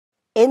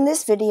In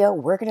this video,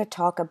 we're going to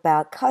talk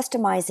about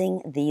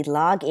customizing the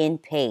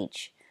login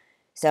page.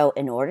 So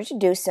in order to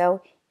do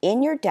so,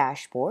 in your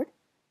dashboard,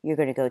 you're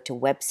going to go to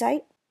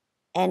Website,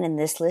 and in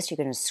this list, you're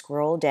going to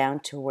scroll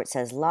down to where it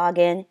says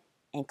Login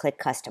and click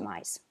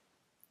Customize.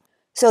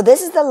 So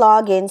this is the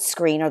login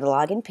screen or the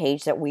login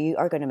page that we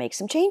are going to make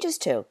some changes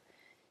to.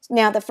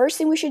 Now, the first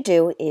thing we should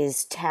do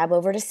is tab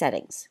over to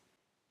Settings.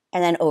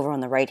 And then over on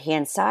the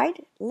right-hand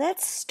side,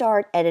 let's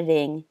start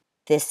editing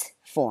this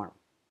form.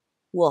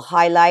 We'll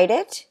highlight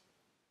it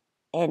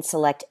and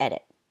select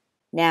Edit.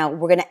 Now,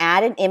 we're going to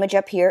add an image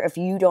up here. If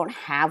you don't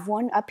have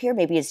one up here,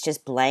 maybe it's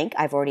just blank.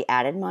 I've already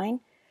added mine,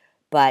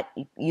 but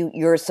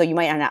so you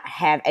might not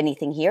have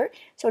anything here.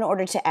 So in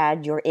order to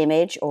add your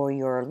image or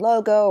your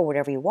logo or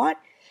whatever you want,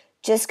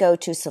 just go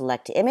to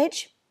Select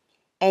Image,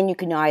 and you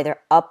can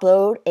either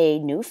upload a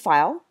new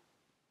file,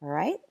 all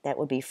right? That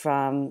would be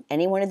from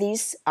any one of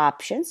these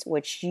options,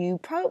 which you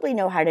probably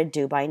know how to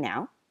do by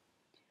now.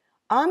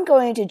 I'm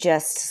going to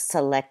just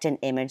select an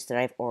image that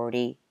I've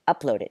already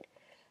uploaded.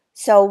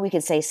 So we can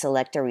say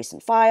select a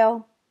recent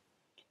file.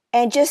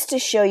 And just to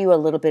show you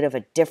a little bit of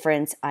a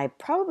difference, I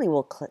probably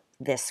will click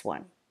this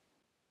one.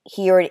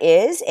 Here it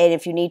is. And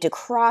if you need to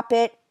crop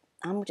it,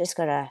 I'm just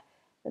going to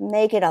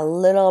make it a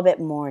little bit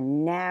more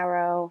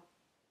narrow.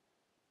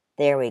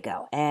 There we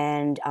go.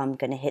 And I'm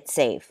going to hit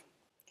save.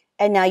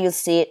 And now you'll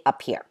see it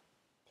up here.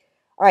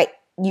 All right.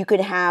 You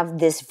could have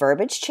this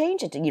verbiage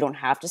change. You don't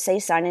have to say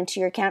sign into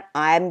your account.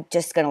 I'm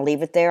just going to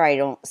leave it there. I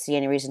don't see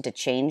any reason to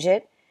change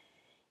it.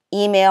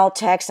 Email,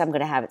 text, I'm going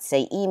to have it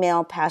say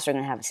email. Password, I'm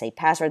going to have it say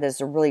password. Those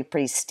are really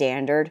pretty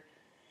standard.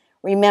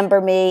 Remember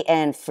me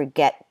and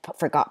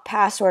forgot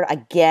password.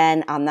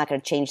 Again, I'm not going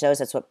to change those.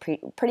 That's what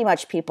pretty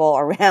much people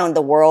around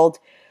the world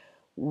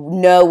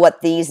know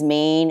what these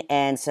mean.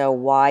 And so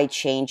why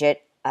change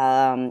it?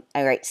 All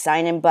right,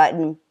 sign in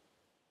button.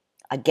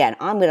 Again,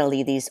 I'm going to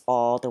leave these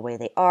all the way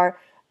they are.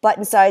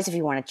 Button size, if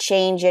you want to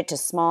change it to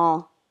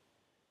small.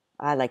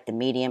 I like the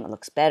medium. It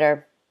looks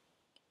better.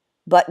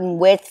 Button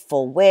width,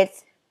 full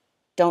width.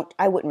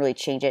 I wouldn't really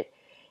change it.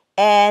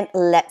 And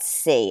let's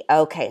see.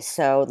 Okay,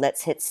 so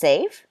let's hit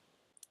save.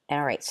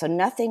 All right, so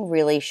nothing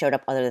really showed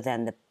up other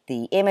than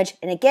the image.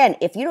 And again,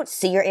 if you don't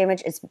see your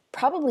image, it's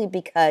probably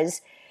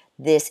because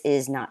this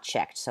is not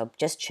checked. So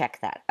just check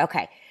that.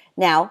 Okay,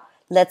 now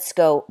let's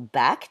go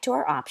back to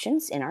our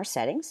options in our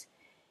settings.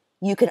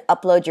 You can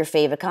upload your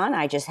Favicon.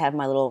 I just have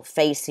my little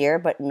face here,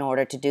 but in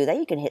order to do that,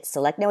 you can hit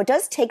select. Now, it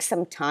does take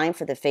some time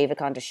for the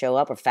Favicon to show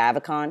up, or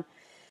Favicon.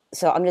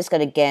 So I'm just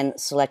going to, again,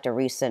 select a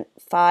recent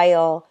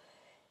file.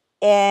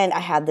 And I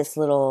have this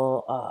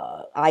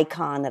little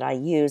icon that I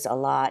use a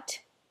lot.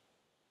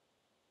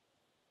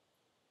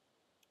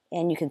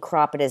 And you can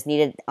crop it as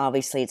needed.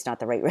 Obviously, it's not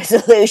the right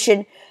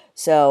resolution.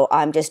 So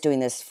I'm just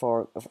doing this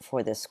for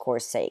this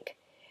course sake.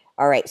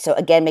 All right, so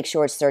again, make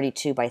sure it's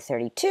 32 by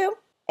 32.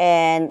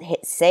 And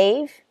hit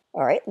save.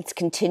 All right, let's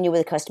continue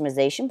with the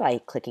customization by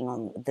clicking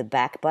on the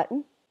back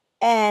button.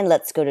 And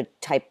let's go to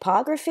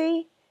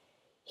typography.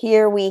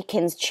 Here we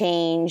can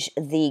change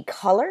the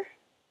color.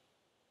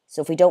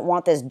 So if we don't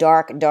want this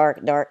dark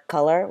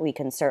color, we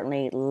can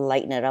certainly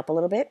lighten it up a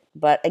little bit.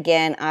 But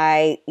again,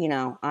 unless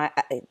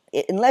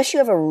you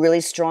have a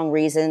really strong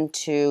reason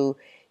to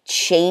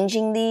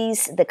changing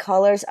the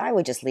colors, I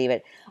would just leave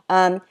it.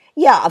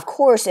 Yeah, of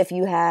course, if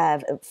you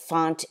have a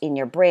font in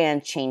your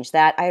brand, change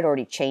that. I had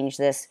already changed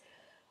this.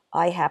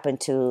 I happen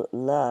to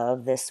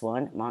love this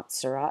one,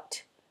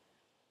 Montserrat.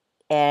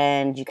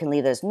 And you can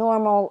leave it as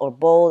normal or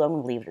bold. I'm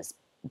going to leave it as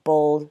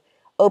bold.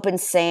 Open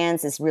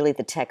sans is really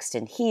the text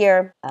in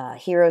here.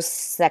 Hero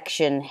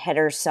section,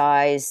 header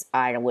size,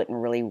 I wouldn't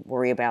really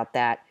worry about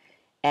that.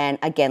 And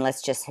again,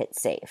 let's just hit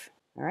save.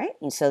 All right,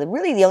 and so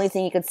really the only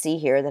thing you can see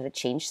here that it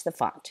changed the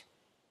font.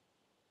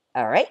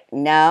 All right,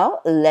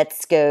 now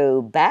let's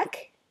go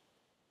back,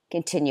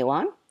 continue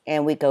on,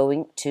 and we're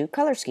going to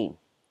color scheme.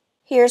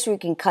 Here's where we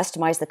can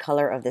customize the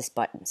color of this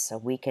button. So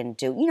we can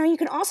do, you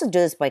can also do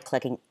this by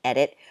clicking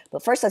edit,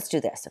 but first let's do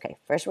this. Okay,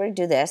 first we're gonna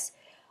do this.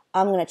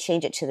 I'm gonna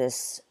change it to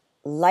this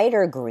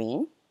lighter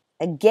green.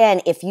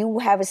 Again, if you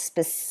have a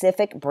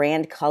specific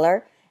brand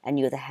color and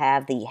you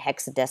have the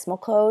hexadecimal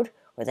code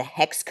or the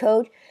hex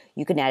code,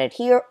 you can add it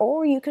here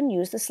or you can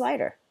use the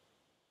slider.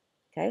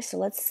 Okay, so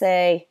let's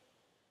say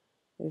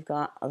we've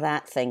got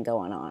that thing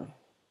going on,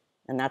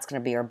 and that's going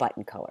to be our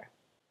button color.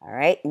 All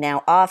right,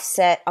 now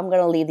offset, I'm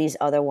going to leave these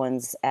other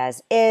ones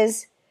as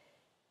is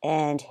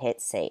and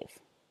hit save.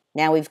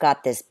 Now we've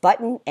got this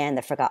button and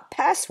the forgot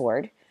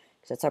password,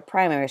 because it's our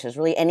primary, so it's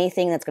really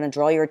anything that's going to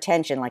draw your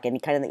attention, like any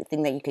kind of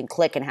thing that you can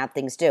click and have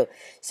things do.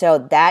 So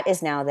that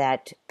is now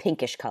that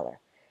pinkish color.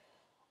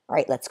 All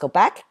right, let's go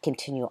back,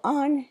 continue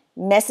on.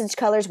 Message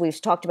colors,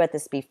 we've talked about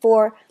this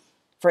before.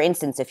 For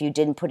instance, if you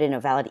didn't put in a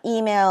valid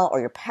email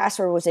or your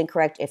password was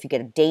incorrect, if you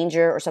get a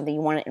danger or something,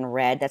 you want it in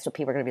red. That's what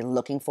people are going to be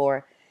looking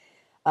for.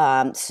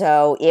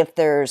 So if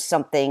there's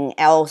something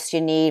else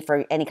you need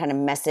for any kind of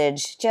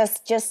message,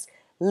 just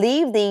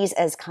leave these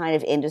as kind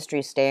of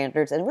industry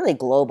standards and really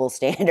global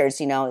standards.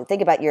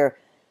 Think about your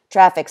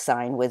traffic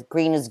sign with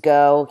green is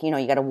go,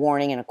 you got a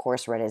warning, and of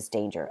course red is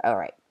danger. All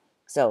right,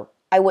 so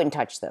I wouldn't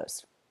touch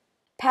those.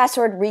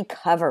 Password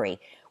recovery.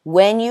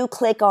 When you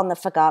click on the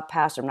forgot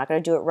password, I'm not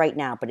going to do it right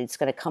now, but it's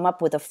going to come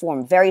up with a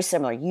form very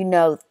similar. You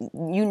know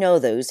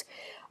those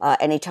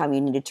anytime you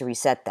needed to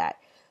reset that.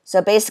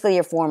 So basically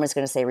your form is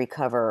going to say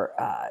recover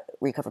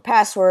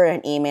password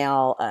and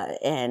email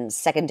and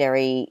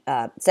secondary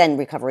send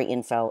recovery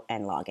info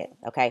and login.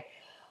 Okay,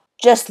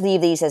 just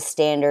leave these as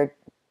standard.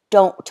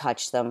 Don't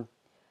touch them.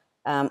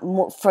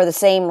 For the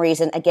same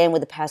reason, again,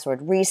 with the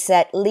password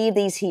reset, leave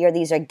these here.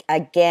 These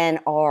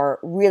are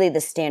really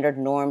the standard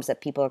norms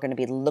that people are going to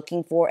be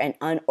looking for and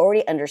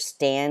already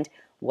understand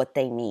what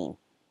they mean.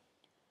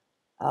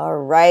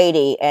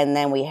 Alrighty, and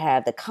then we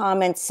have the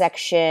comment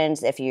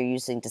sections. If you're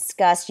using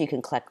discuss, you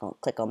can click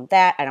on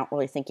that. I don't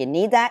really think you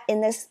need that in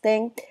this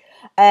thing.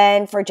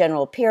 And for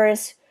general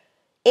appearance,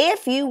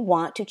 if you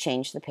want to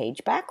change the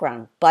page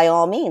background, by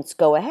all means,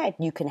 go ahead.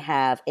 You can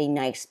have a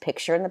nice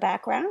picture in the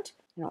background.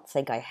 I don't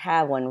think I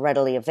have one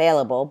readily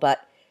available, but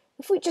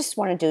if we just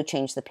want to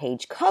change the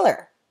page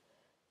color.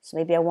 So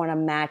maybe I want to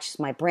match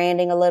my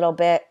branding a little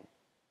bit.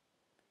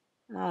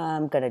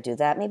 I'm going to do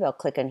that. Maybe I'll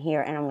click in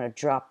here and I'm going to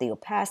drop the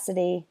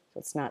opacity so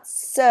it's not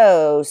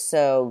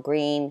so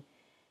green.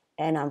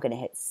 And I'm going to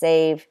hit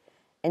save.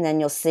 And then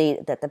you'll see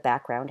that the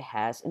background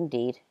has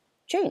indeed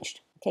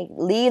changed. Okay,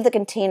 leave the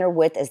container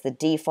width as the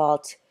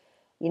default.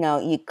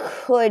 You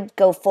could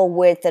go full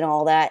width and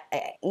all that.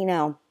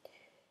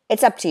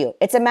 It's up to you.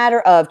 It's a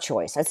matter of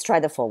choice. Let's try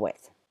the full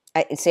width.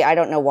 I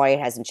don't know why it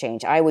hasn't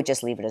changed. I would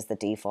just leave it as the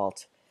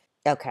default.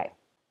 Okay.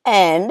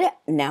 And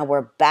now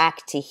we're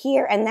back to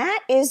here, and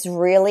that is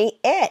really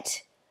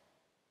it.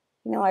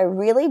 I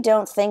really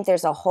don't think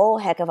there's a whole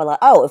heck of a lot.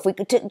 Oh, if we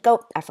could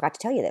go, I forgot to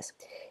tell you this.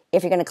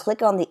 If you're going to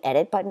click on the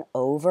edit button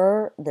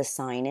over the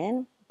sign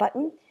in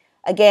button,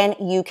 again,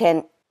 you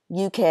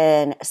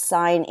can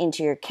sign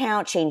into your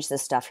account, change the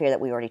stuff here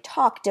that we already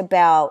talked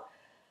about,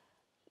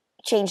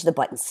 change the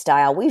button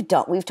style. We've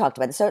talked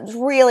about this, so it's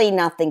really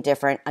nothing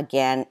different.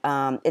 Again,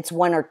 it's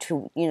one or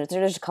two.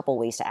 There's a couple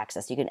ways to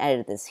access. You can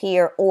edit this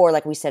here, or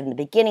like we said in the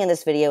beginning of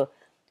this video,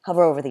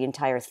 hover over the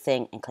entire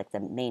thing and click the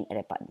main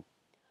edit button.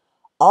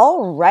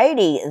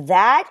 Alrighty,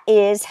 that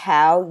is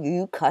how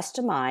you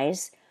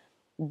customize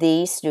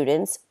the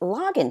student's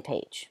login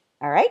page.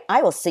 All right,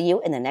 I will see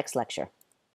you in the next lecture.